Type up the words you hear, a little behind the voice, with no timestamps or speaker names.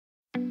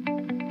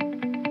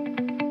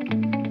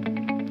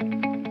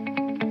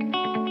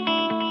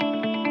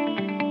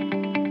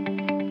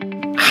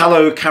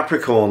Hello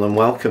Capricorn, and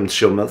welcome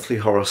to your monthly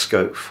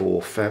horoscope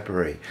for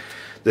February.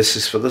 This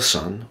is for the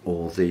Sun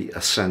or the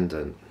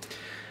Ascendant.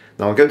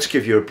 Now I'm going to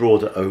give you a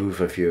broader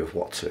overview of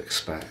what to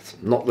expect,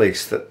 not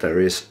least that there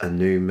is a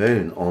new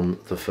moon on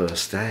the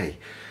first day,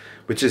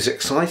 which is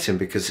exciting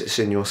because it's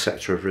in your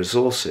sector of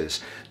resources.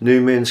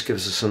 New moons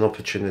gives us an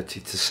opportunity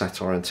to set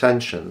our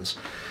intentions,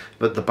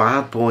 but the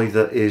bad boy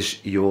that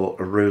is your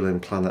ruling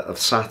planet of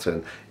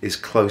Saturn is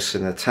close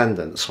in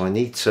attendance, so I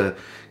need to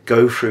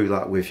go through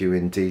that with you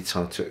in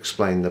detail to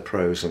explain the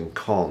pros and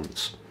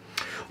cons.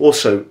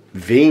 Also,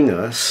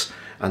 Venus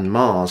and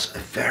Mars are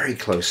very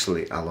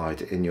closely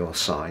allied in your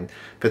sign,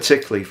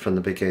 particularly from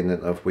the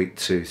beginning of week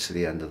 2 to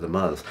the end of the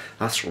month.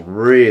 That's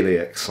really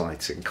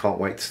exciting. Can't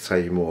wait to tell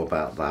you more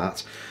about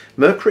that.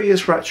 Mercury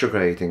is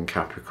retrograde in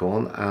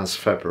Capricorn as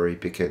February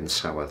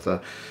begins,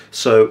 however,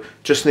 so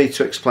just need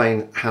to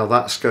explain how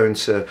that's going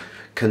to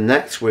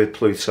connect with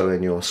Pluto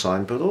in your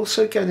sign, but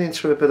also get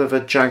into a bit of a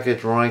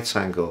jagged right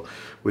angle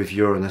with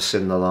Uranus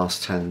in the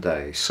last 10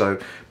 days. So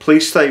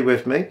please stay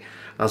with me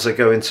as I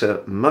go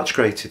into much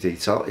greater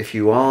detail. If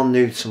you are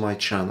new to my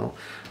channel,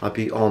 I'd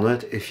be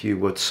honoured if you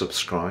would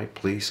subscribe.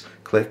 Please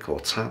click or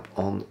tap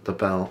on the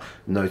bell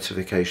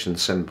notification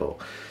symbol.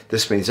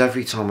 This means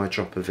every time I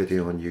drop a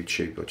video on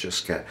YouTube, you'll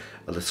just get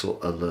a little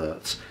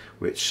alert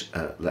which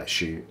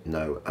lets you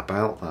know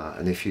about that.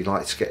 And if you'd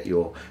like to get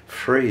your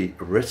free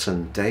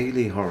written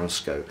daily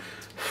horoscope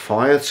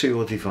fired to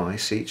your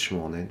device each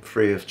morning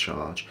free of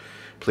charge,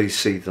 please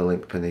see the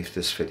link beneath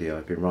this video.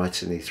 I've been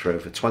writing these for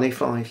over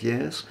 25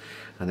 years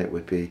and it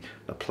would be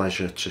a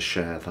pleasure to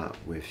share that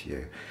with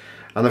you.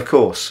 And of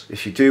course,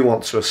 if you do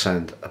want to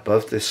ascend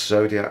above this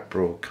Zodiac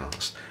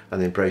broadcast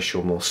and embrace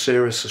your more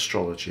serious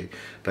astrology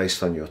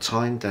based on your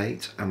time,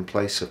 date and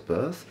place of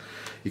birth,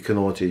 you can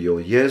order your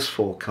year's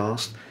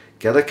forecast,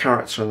 get a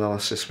character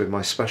analysis with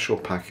my special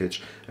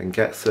package and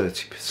get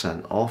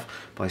 30% off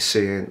by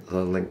seeing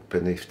the link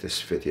beneath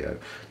this video.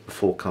 The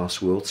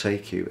forecast will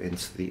take you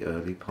into the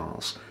early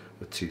parts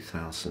of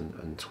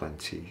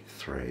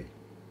 2023.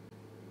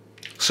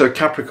 So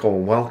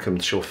Capricorn, welcome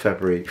to your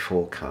February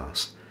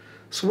forecast.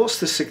 So what's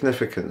the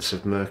significance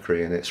of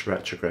Mercury in its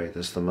retrograde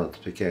as the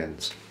month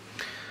begins?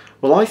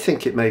 Well, I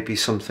think it may be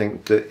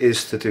something that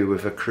is to do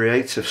with a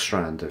creative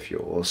strand of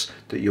yours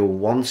that you're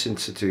wanting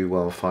to do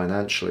well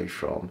financially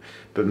from,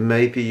 but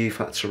maybe you've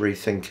had to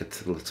rethink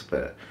it a little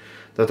bit.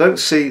 Now, don't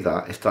see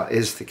that, if that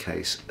is the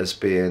case, as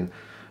being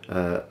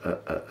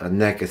a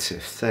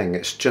negative thing.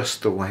 It's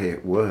just the way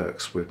it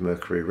works with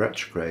Mercury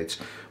retrogrades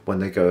when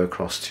they go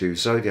across 2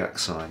 zodiac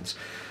signs.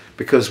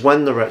 Because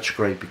when the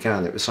retrograde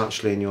began, it was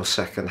actually in your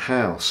second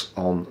house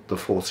on the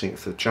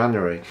 14th of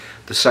January.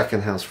 The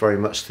second house very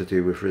much to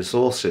do with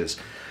resources,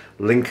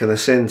 linking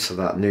us into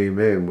that new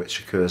moon which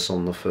occurs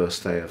on the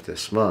first day of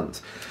this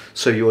month.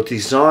 So your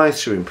desire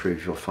to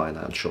improve your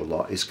financial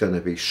lot is going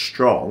to be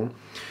strong,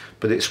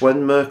 but it's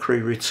when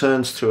Mercury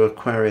returns to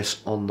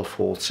Aquarius on the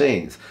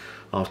 14th,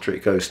 after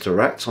it goes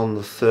direct on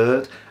the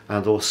 3rd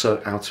and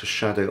also out of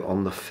shadow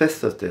on the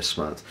 5th of this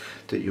month,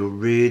 that you'll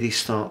really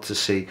start to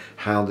see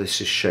how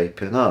this is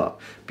shaping up,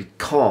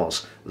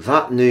 because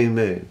that new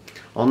moon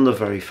on the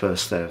very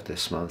first day of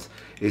this month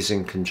is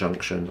in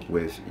conjunction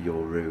with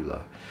your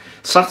ruler.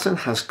 Saturn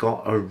has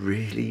got a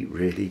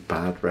really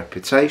bad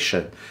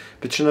reputation,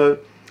 but you know,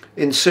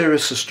 in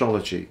serious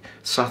astrology,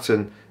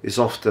 Saturn is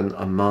often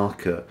a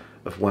marker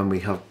of when we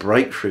have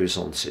breakthroughs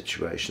on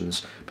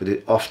situations, but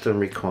it often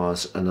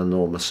requires an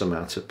enormous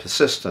amount of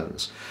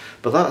persistence.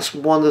 But that's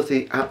one of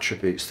the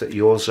attributes that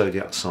your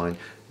zodiac sign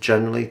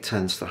generally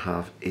tends to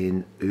have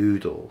in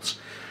oodles,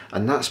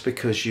 and that's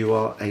because you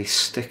are a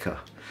sticker.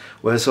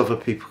 Whereas other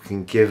people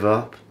can give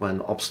up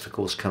when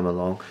obstacles come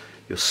along,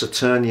 your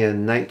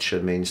Saturnian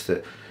nature means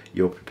that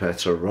you're prepared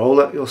to roll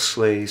up your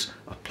sleeves,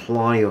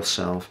 apply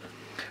yourself,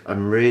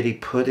 and really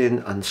put in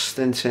and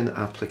stint in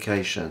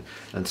application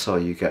until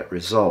you get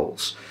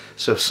results.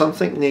 So if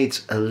something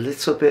needs a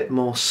little bit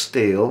more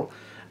steel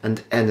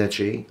and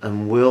energy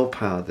and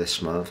willpower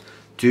this month,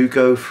 do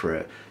go for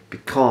it,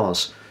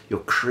 because your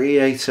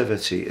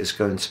creativity is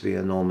going to be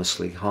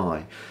enormously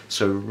high.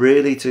 So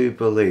really do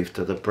believe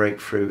that a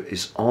breakthrough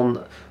is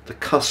on the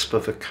cusp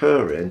of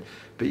occurring,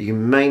 but you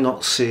may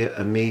not see it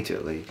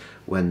immediately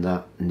when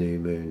that new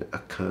moon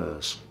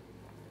occurs.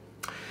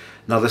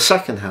 Now, the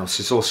second house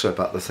is also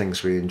about the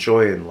things we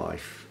enjoy in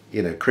life,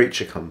 you know,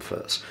 creature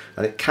comforts,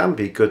 and it can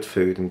be good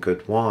food and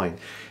good wine.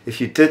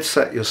 If you did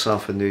set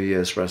yourself a New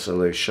Year's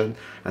resolution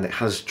and it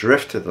has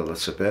drifted a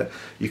little bit,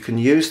 you can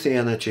use the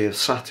energy of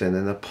Saturn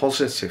in a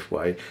positive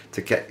way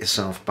to get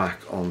yourself back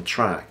on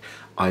track.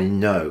 I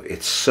know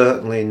it's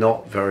certainly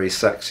not very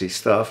sexy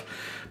stuff,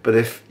 but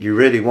if you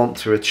really want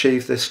to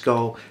achieve this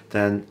goal,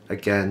 then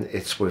again,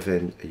 it's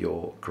within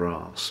your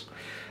grasp.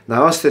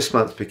 Now, as this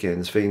month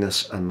begins,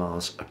 Venus and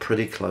Mars are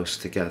pretty close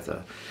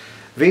together.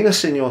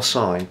 Venus in your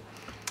sign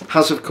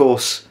has, of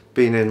course,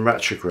 been in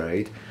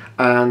retrograde,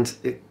 and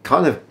it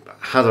kind of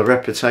had a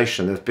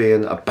reputation of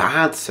being a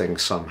bad thing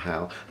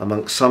somehow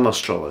amongst some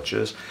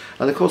astrologers.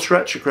 And of course,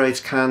 retrogrades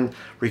can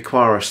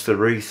require us to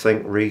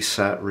rethink,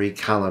 reset,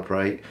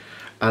 recalibrate,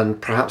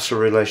 and perhaps a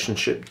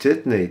relationship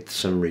did need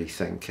some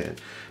rethinking.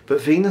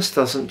 But Venus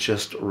doesn't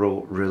just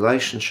rule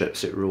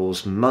relationships, it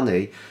rules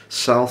money,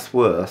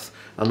 self-worth,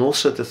 and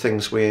also the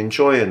things we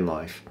enjoy in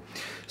life.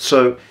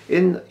 So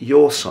in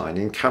your sign,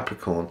 in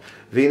Capricorn,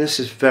 Venus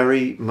is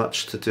very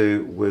much to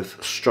do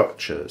with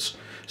structures.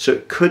 So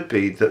it could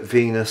be that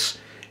Venus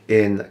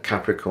in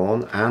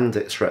Capricorn and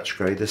its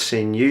retrograde has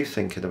seen you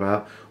thinking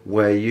about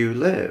where you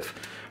live.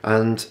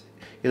 And,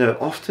 you know,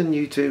 often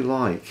you do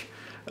like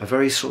a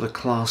very sort of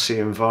classy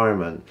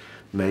environment.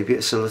 Maybe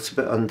it's a little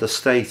bit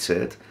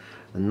understated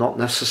and not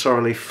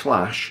necessarily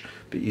flash,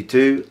 but you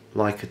do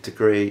like a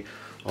degree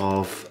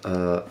of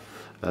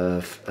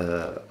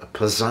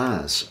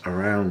pizzazz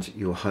around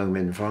your home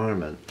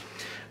environment.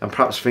 And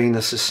perhaps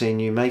Venus has seen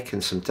you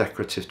making some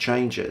decorative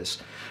changes.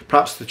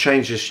 Perhaps the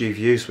changes you've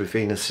used with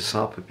Venus's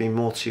help have been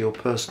more to your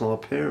personal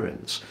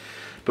appearance.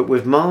 But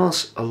with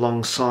Mars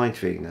alongside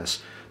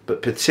Venus,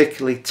 but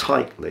particularly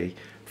tightly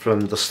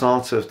from the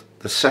start of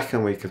the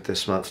second week of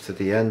this month to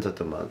the end of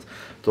the month,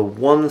 the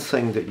one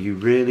thing that you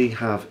really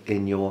have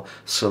in your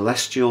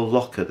celestial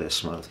locker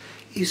this month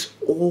is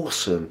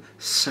awesome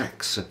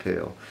sex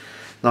appeal.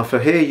 Now, if I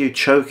hear you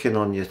choking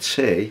on your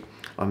tea,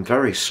 I'm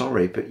very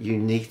sorry, but you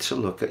need to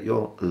look at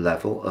your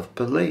level of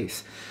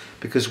belief.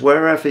 Because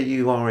wherever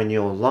you are in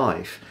your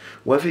life,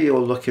 whether you're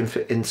looking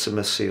for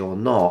intimacy or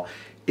not,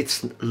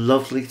 it's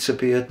lovely to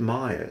be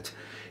admired.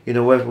 You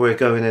know, whether we're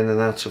going in and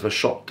out of a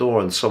shop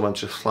door and someone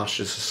just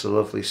flashes us a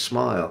lovely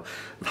smile,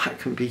 that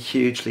can be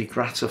hugely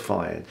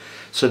gratifying.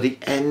 So the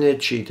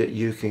energy that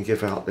you can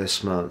give out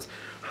this month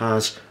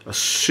has a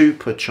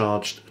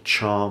supercharged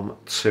charm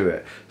to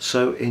it.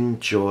 So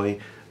enjoy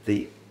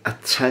the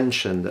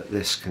attention that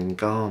this can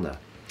garner.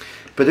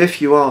 But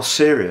if you are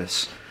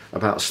serious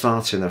about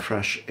starting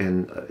afresh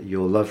in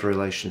your love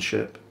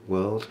relationship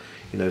world,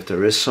 you know, if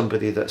there is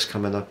somebody that's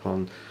coming up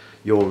on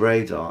your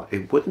radar,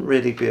 it wouldn't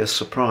really be a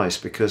surprise,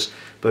 because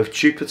both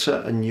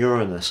Jupiter and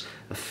Uranus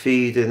are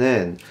feeding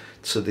in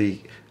to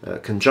the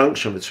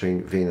conjunction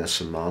between Venus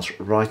and Mars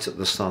right at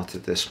the start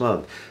of this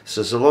month.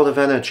 So there's a lot of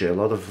energy, a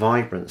lot of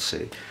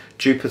vibrancy.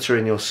 Jupiter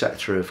in your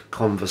sector of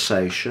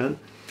conversation,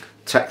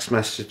 text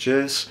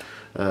messages,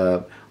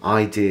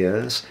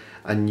 ideas,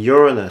 and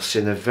Uranus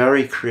in a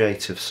very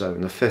creative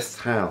zone, the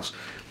fifth house,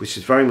 which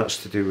is very much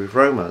to do with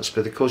romance.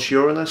 But of course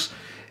Uranus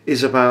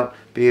is about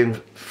being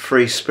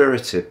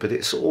free-spirited, but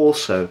it's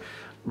also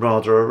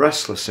rather a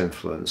restless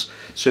influence.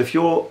 So if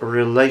your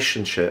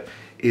relationship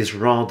is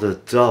rather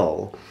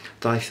dull,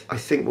 I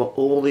think what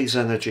all these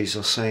energies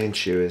are saying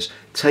to you is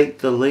take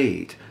the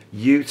lead.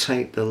 You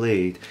take the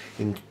lead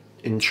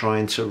in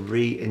trying to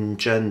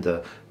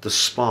re-engender the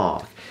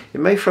spark. It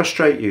may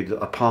frustrate you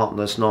that a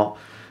partner's not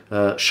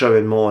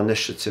showing more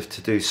initiative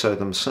to do so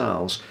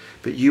themselves,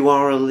 but you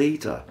are a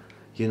leader.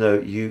 You know,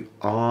 you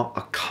are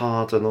a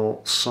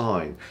cardinal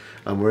sign,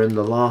 and we're in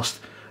the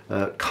last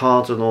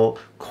cardinal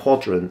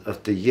quadrant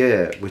of the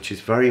year, which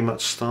is very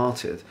much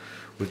started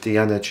with the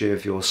energy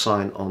of your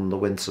sign on the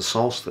winter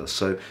solstice.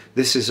 So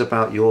this is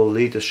about your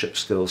leadership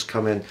skills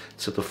coming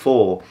to the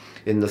fore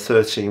in the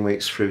 13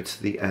 weeks through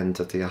to the end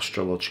of the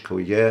astrological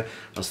year,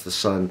 as the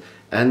sun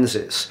ends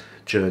its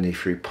journey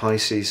through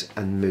Pisces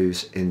and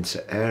moves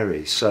into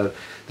Aries. So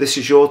this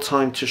is your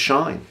time to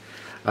shine.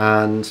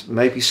 And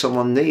maybe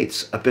someone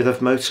needs a bit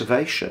of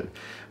motivation.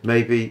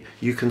 Maybe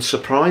you can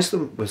surprise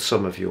them with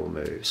some of your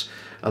moves.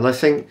 And I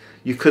think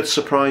you could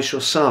surprise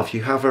yourself.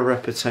 You have a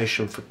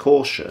reputation for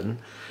caution.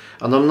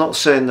 And I'm not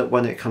saying that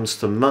when it comes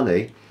to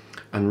money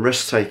and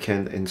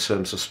risk-taking in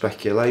terms of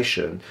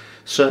speculation,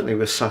 certainly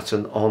with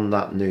Saturn on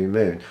that new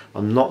moon,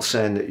 I'm not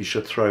saying that you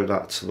should throw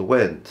that to the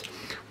wind.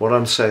 What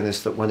I'm saying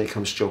is that when it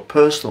comes to your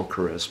personal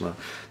charisma,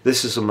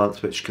 this is a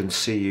month which can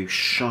see you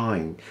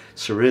shine.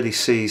 So really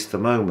seize the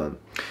moment.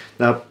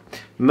 Now,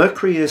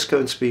 Mercury is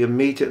going to be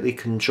immediately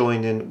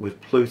conjoining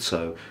with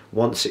Pluto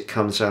once it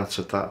comes out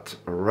of that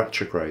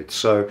retrograde.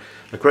 So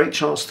a great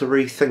chance to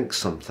rethink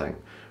something.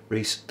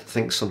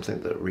 Rethink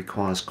something that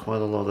requires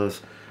quite a lot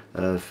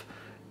of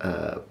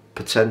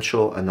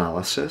potential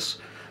analysis.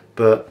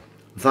 But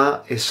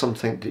that is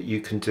something that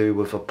you can do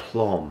with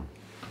aplomb.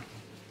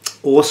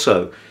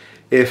 Also,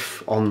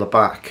 if on the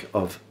back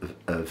of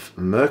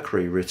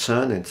Mercury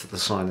returning to the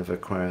sign of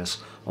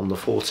Aquarius on the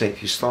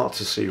 14th, you start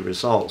to see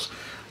results,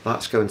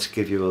 that's going to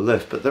give you a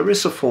lift. But there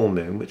is a full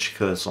moon which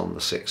occurs on the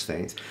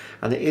 16th,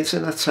 and it is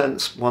in a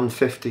tense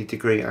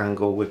 150-degree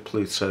angle with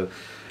Pluto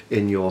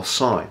in your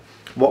sign.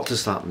 What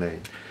does that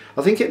mean?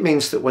 I think it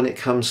means that when it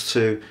comes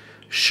to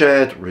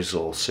shared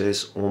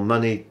resources or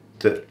money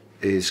that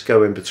is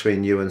going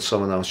between you and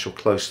someone else you're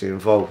closely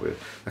involved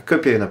with, it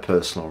could be in a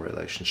personal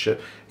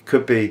relationship, it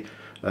could be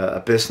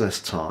a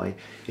business tie,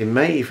 it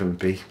may even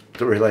be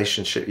the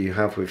relationship you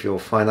have with your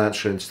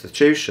financial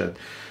institution.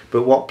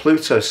 But what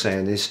Pluto's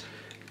saying is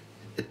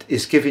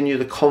is giving you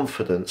the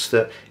confidence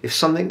that if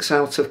something's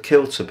out of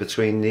kilter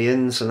between the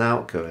ins and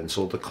outgoings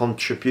or the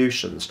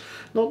contributions,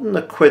 not on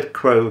a quid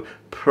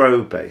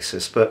pro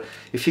basis, but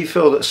if you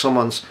feel that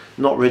someone's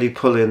not really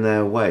pulling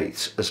their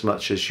weight as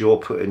much as you're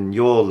putting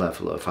your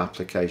level of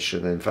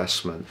application and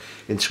investment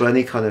into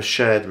any kind of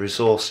shared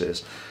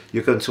resources,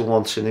 you're going to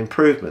want an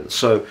improvement.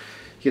 So,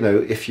 you know,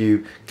 if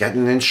you get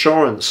an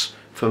insurance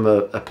from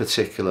a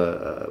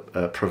particular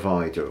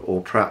provider,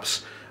 or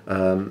perhaps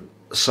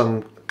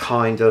some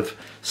kind of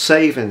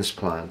savings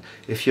plan,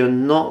 if you're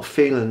not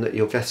feeling that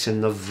you're getting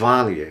the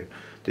value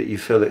that you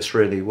feel it's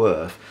really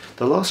worth,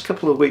 the last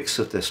couple of weeks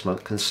of this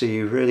month can see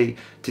you really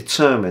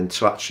determined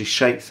to actually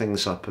shake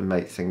things up and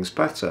make things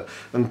better,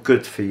 and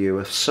good for you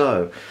if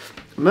so.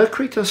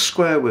 Mercury does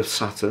square with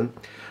Saturn,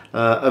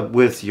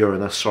 with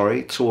Uranus,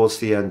 sorry, towards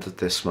the end of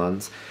this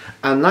month,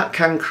 and that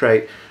can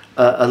create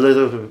a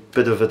little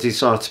bit of a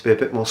desire to be a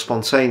bit more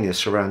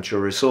spontaneous around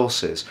your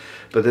resources.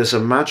 But there's a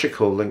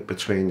magical link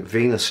between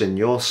Venus in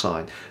your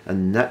sign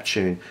and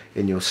Neptune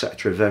in your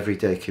sector of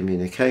everyday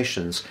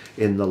communications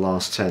in the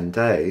last 10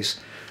 days.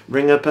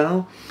 Ring a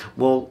bell?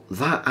 Well,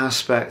 that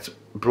aspect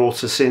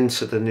brought us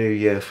into the new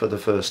year for the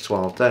first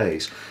 12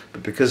 days.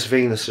 But because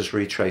Venus has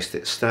retraced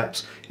its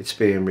steps, it's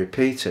being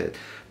repeated.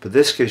 But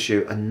this gives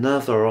you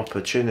another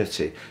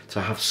opportunity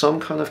to have some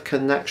kind of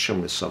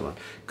connection with someone.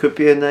 Could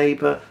be a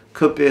neighbour,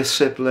 could be a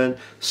sibling,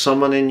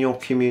 someone in your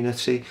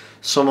community,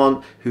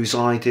 someone whose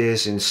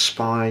ideas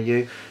inspire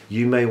you.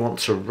 You may want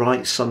to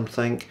write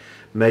something.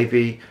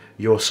 Maybe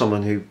you're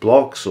someone who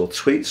blogs or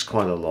tweets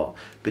quite a lot,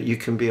 but you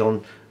can be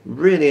on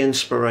really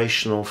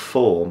inspirational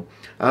form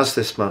as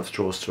this month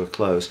draws to a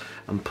close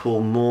and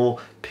pull more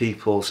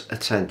people's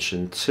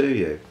attention to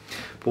you.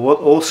 But what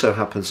also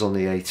happens on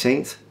the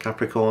 18th,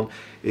 Capricorn,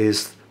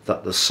 is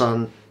that the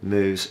Sun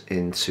moves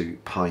into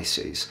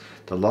Pisces,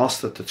 the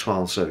last of the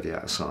 12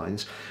 zodiac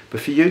signs. But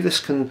for you, this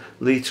can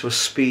lead to a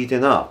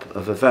speeding up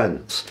of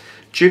events.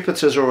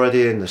 Jupiter's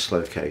already in this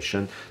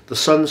location. The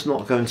Sun's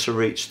not going to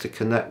reach to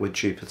connect with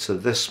Jupiter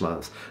this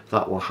month.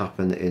 That will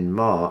happen in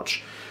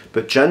March.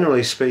 But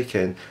generally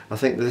speaking, I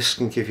think this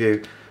can give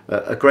you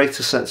a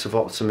greater sense of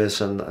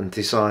optimism and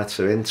desire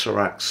to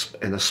interact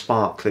in a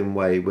sparkling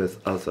way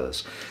with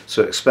others.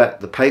 So expect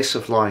the pace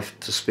of life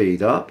to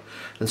speed up,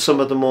 and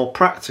some of the more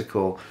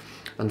practical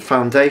and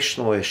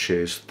foundational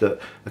issues that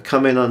are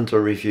coming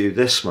under review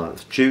this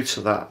month due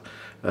to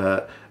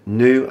that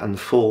new and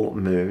full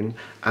moon,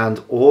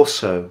 and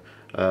also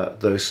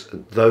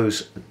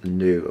those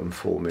new and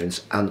full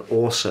moons, and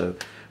also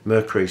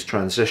Mercury's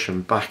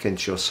transition back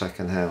into your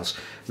second house,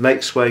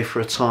 makes way for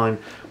a time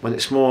when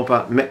it's more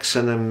about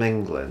mixing and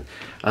mingling.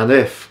 And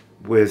if,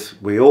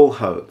 we all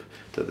hope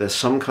that there's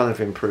some kind of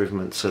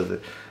improvement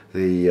to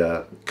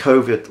the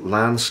COVID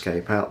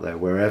landscape out there,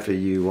 wherever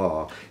you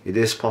are, it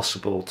is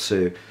possible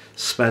to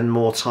spend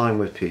more time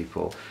with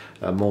people,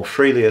 more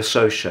freely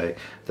associate,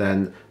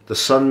 then the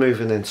Sun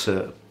moving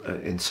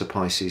into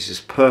Pisces is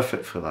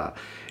perfect for that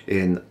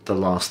in the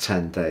last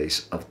 10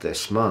 days of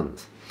this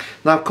month.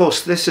 Now, of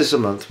course, this is a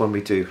month when we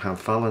do have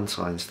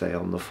Valentine's Day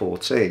on the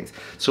 14th.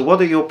 So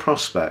what are your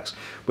prospects?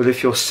 Well,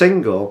 if you're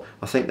single,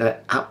 I think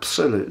they're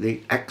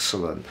absolutely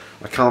excellent.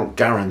 I can't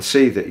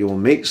guarantee that you'll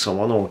meet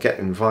someone or get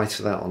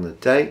invited out on a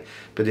date,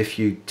 but if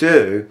you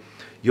do,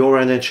 your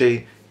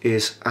energy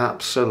is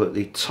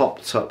absolutely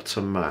topped up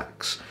to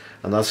max.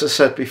 And as I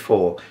said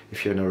before,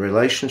 if you're in a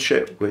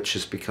relationship which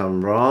has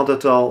become rather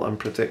dull and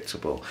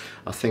predictable,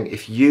 I think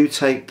if you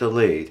take the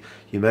lead,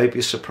 you may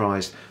be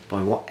surprised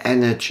by what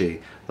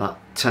energy that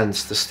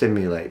tends to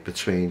stimulate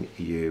between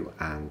you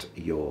and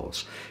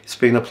yours. It's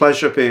been a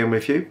pleasure being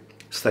with you.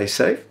 Stay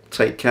safe,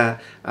 take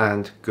care,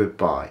 and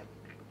goodbye.